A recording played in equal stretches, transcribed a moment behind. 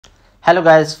Hello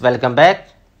guys, welcome back.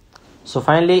 So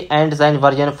finally InDesign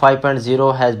version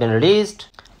 5.0 has been released.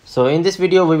 So in this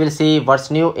video we will see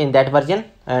what's new in that version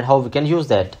and how we can use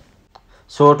that.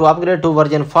 So to upgrade to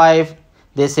version 5,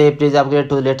 they say please upgrade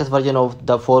to the latest version of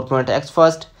the 4.x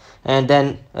first and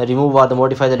then remove or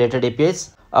modify the related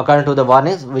APIs according to the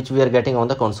warnings which we are getting on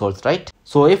the consoles, right?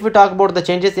 So if we talk about the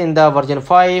changes in the version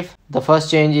 5, the first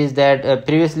change is that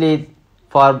previously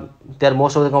for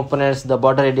most of the components the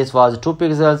border radius was 2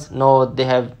 pixels. Now they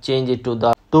have changed it to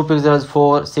the 2 pixels,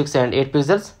 4, 6 and 8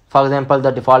 pixels. For example,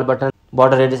 the default button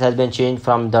border radius has been changed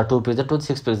from the 2 pixels to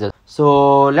 6 pixels.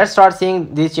 So let's start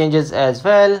seeing these changes as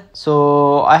well.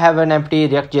 So I have an empty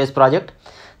reactjs project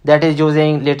that is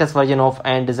using latest version of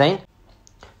InDesign.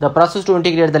 The process to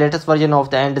integrate the latest version of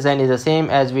the InDesign is the same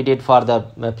as we did for the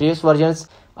previous versions.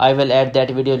 I will add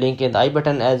that video link in the I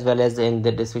button as well as in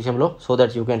the description below so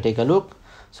that you can take a look.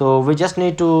 So we just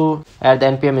need to add the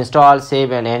npm install,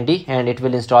 save and nd, and it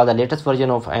will install the latest version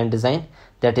of InDesign,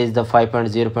 that is the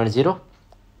 5.0.0.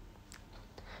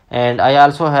 And I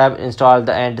also have installed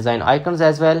the InDesign icons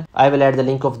as well. I will add the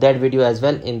link of that video as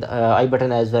well in the I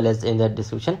button as well as in the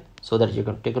description so that you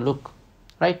can take a look,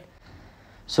 right?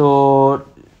 So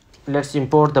let's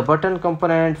import the button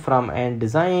component from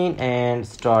InDesign and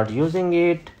start using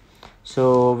it.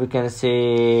 So we can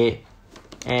say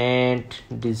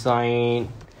InDesign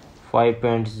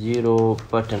 5.0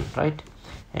 button, right?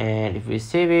 And if we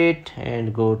save it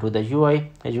and go to the UI,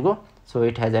 as you go, so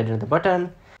it has added the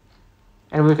button,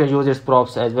 and we can use its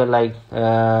props as well, like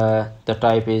the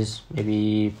type is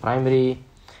maybe primary,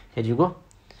 as you go.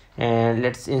 And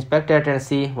let's inspect it and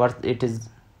see what it is,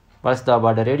 what's the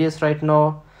border radius right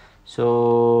now.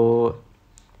 So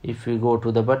if we go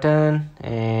to the button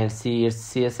and see its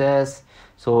CSS,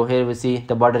 so here we see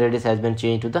the border radius has been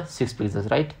changed to the 6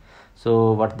 pixels, right?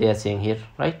 So what they are saying here,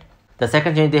 right? The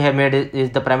second change they have made is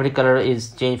the primary color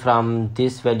is changed from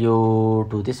this value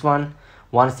to this one,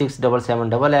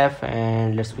 1677FF,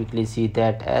 and let's quickly see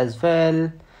that as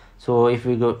well. So if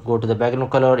we go to the background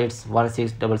color, it's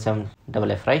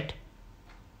 1677FF, right?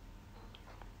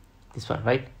 This one,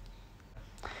 right?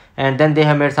 And then they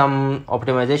have made some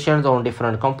optimizations on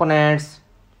different components,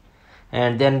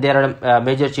 and then there are a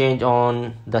major change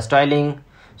on the styling.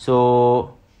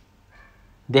 So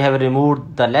they have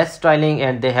removed the less styling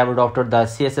and they have adopted the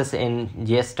CSS in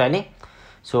JS styling.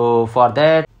 So for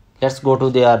that, let's go to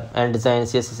their InDesign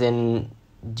CSS in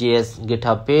JS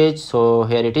GitHub page. So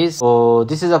here it is. So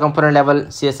this is a component level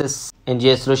CSS in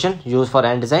JS solution used for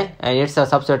InDesign, and it's a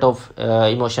subset of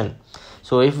emotion.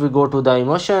 So if we go to the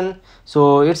emotion,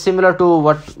 so it's similar to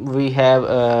what we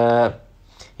have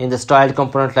in the styled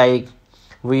component, like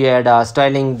we add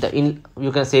styling,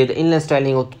 you can say the inline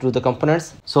styling to the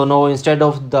components. So now instead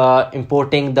of the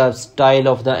importing the style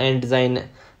of the InDesign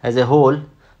as a whole,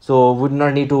 so we do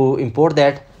not need to import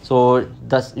that. So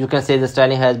thus you can say the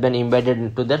styling has been embedded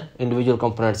into the individual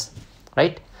components,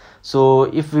 right? So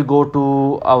if we go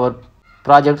to our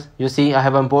project, you see I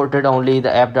have imported only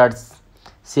the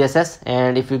app.css,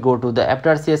 and if we go to the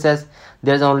app.css,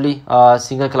 there's only a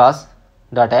single class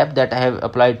 .app that I have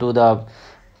applied to the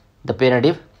parent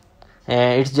div,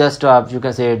 and it's just you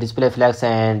can say display flags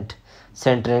and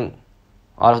centering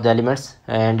all of the elements,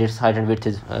 and its height and width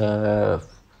is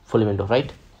full window,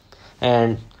 right?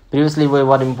 And previously we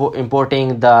were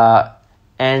importing the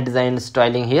InDesign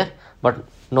styling here, but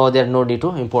now there's no need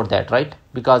to import that, right?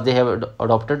 Because they have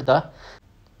adopted the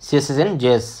CSS in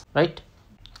JS, right?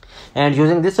 And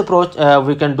using this approach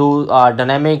we can do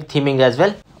dynamic theming as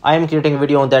well. I am creating a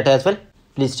video on that as well,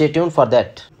 please stay tuned for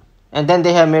that. And then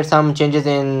they have made some changes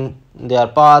in their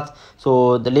path.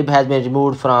 So the lib has been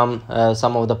removed from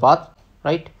some of the path,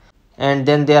 right? And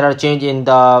then there are change in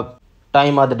the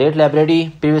time or the date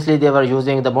library. Previously they were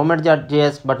using the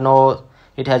moment.js, but now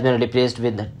it has been replaced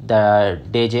with the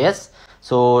day.js.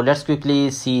 So let's quickly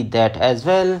see that as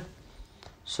well.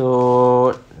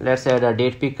 So let's add a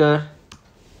date picker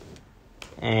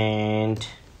and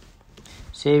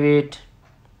save it,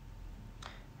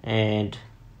 and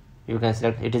you can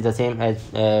select it is the same as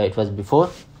it was before.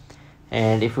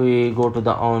 And if we go to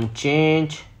the on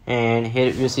change, and here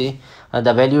you see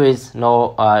the value is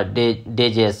now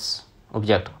day.js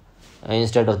object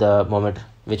instead of the moment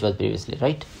which was previously,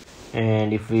 right?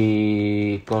 And if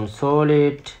we console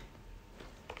it,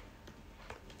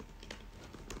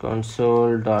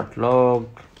 console.log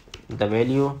the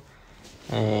value,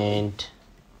 and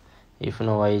if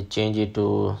now I change it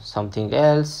to something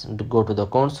else, to go to the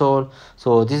console,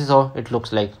 so this is how it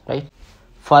looks like, right?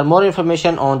 For more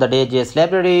information on the day.js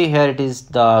library, here it is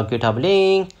the GitHub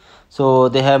link. So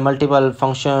they have multiple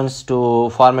functions to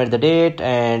format the date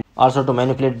and also to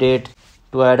manipulate date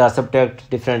to add or subtract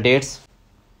different dates.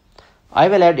 I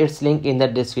will add its link in the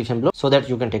description below so that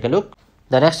you can take a look.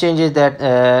 The next change is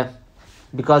that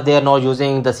because they are now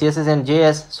using the CSS and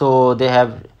JS, so they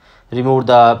have removed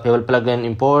the Pebble plugin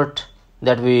import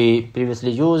that we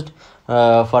previously used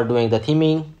for doing the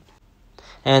theming.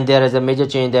 And there is a major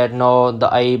change that now the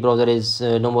IE browser is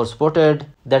no more supported.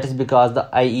 That is because the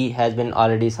IE has been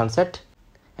already sunset.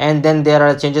 And then there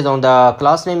are changes on the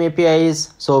class name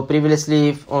APIs. So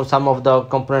previously on some of the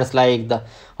components like the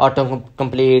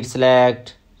autocomplete,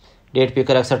 select, date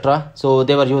picker, etc., so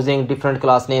they were using different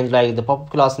class names like the pop-up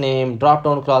class name, drop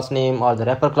down class name, or the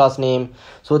wrapper class name.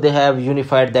 So they have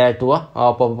unified that to a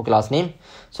pop-up class name.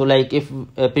 So like if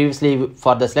previously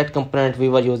for the select component we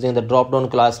were using the drop down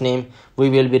class name, we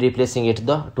will be replacing it to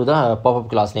the pop-up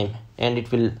class name, and it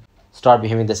will start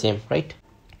behaving the same, right?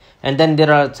 And then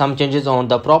there are some changes on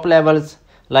the prop levels,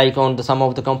 like on the some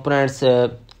of the components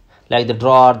like the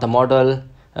drawer, the model.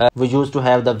 We used to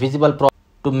have the visible prop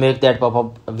to make that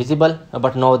pop-up visible,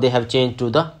 but now they have changed to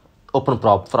the open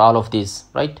prop for all of these,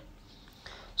 right?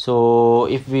 So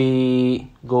if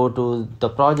we go to the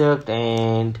project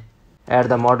and add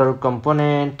the model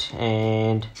component,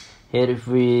 and here if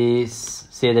we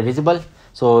say the visible,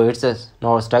 so it says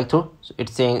no strike through, so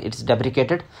it's saying it's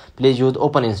deprecated, please use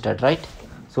open instead, right?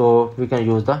 So we can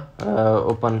use the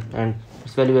open, and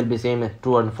its value will be same as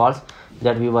true and false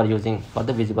that we were using for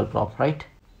the visible prop, right?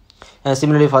 And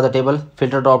similarly for the table,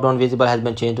 filter dropdown visible has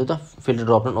been changed to the filter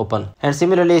dropdown open. And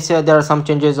similarly, so there are some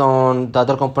changes on the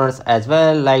other components as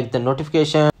well, like the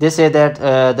notification. They say that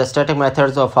the static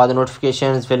methods of the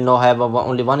notifications will now have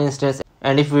only one instance,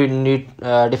 and if we need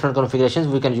different configurations,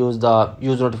 we can use the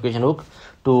use notification hook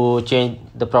to change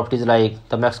the properties like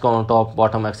the max count, top,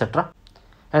 bottom, etc.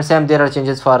 And same, there are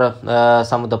changes for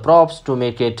some of the props to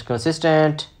make it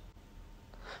consistent.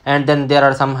 And then there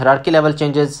are some hierarchy level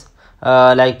changes.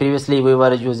 Like previously we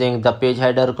were using the page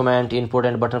header comment, input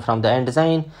and button from the end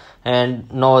design,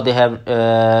 and now they have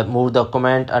moved the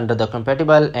comment under the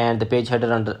compatible and the page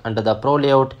header under the pro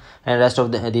layout, and rest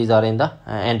of these are in the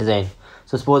end design.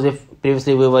 So suppose if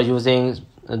previously we were using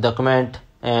the comment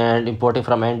and importing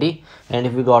from ND, and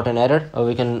if we got an error,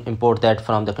 we can import that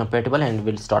from the compatible and it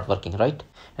will start working, right?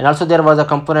 And also there was a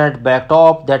component back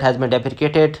top that has been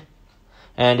deprecated,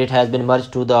 and it has been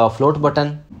merged to the float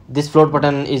button. This float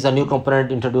button is a new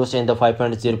component introduced in the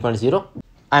 5.0.0.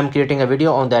 I'm creating a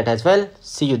video on that as well.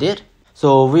 See you there.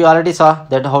 So we already saw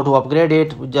that how to upgrade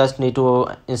it. We just need to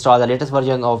install the latest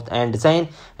version of the end design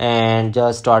and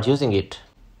just start using it.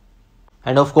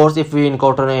 And of course, if we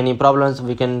encounter any problems,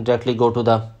 we can directly go to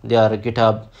their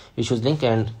GitHub issues link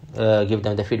and give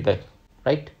them the feedback,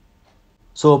 right?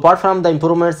 So apart from the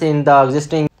improvements in the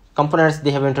existing components,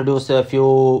 they have introduced a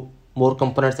few more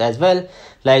components as well.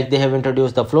 Like they have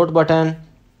introduced the float button,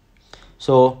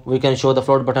 so we can show the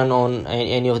float button on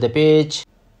any of the page,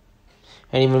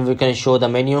 and even we can show the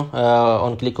menu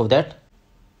on click of that.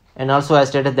 And also I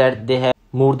stated that they have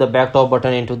moved the back top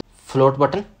button into the float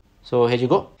button, so here you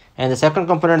go. And the second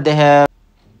component they have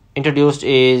introduced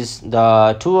is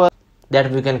the tool that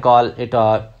we can call it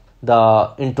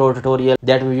the intro tutorial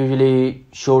that we usually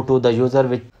show to the user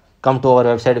which come to our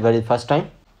website very first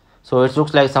time. So it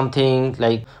looks like something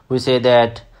like we say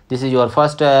that this is your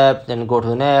first step, then go to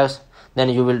the next, then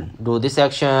you will do this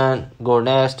action, go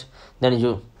next, then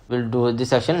you will do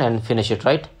this action and finish it,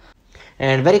 right?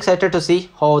 And very excited to see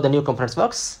how the new components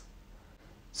works.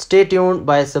 Stay tuned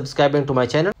by subscribing to my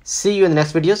channel. See you in the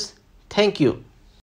next videos. Thank you.